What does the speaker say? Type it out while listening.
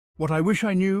What I wish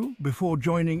I knew before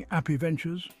joining Appy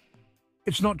Ventures.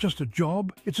 It's not just a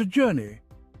job, it's a journey.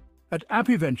 At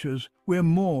Appy Ventures, we're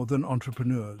more than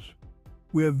entrepreneurs.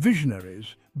 We're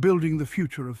visionaries building the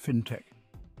future of fintech.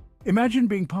 Imagine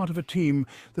being part of a team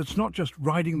that's not just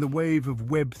riding the wave of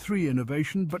Web3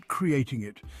 innovation, but creating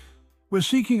it. We're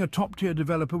seeking a top-tier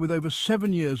developer with over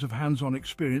 7 years of hands-on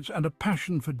experience and a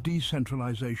passion for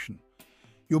decentralization.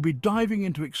 You'll be diving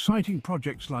into exciting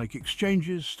projects like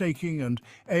exchanges, staking, and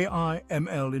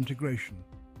AI/ML integration.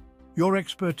 Your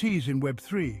expertise in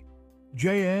Web3,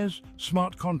 JAs,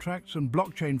 smart contracts, and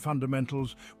blockchain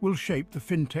fundamentals will shape the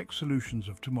fintech solutions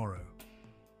of tomorrow.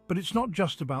 But it's not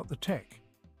just about the tech.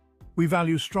 We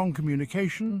value strong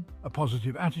communication, a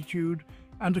positive attitude,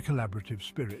 and a collaborative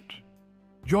spirit.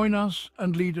 Join us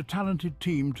and lead a talented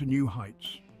team to new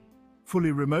heights.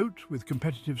 Fully remote, with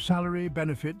competitive salary,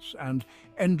 benefits, and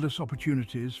endless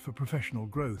opportunities for professional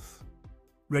growth.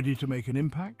 Ready to make an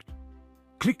impact?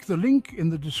 Click the link in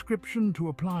the description to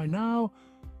apply now.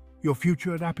 Your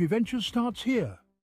future at Appy Ventures starts here.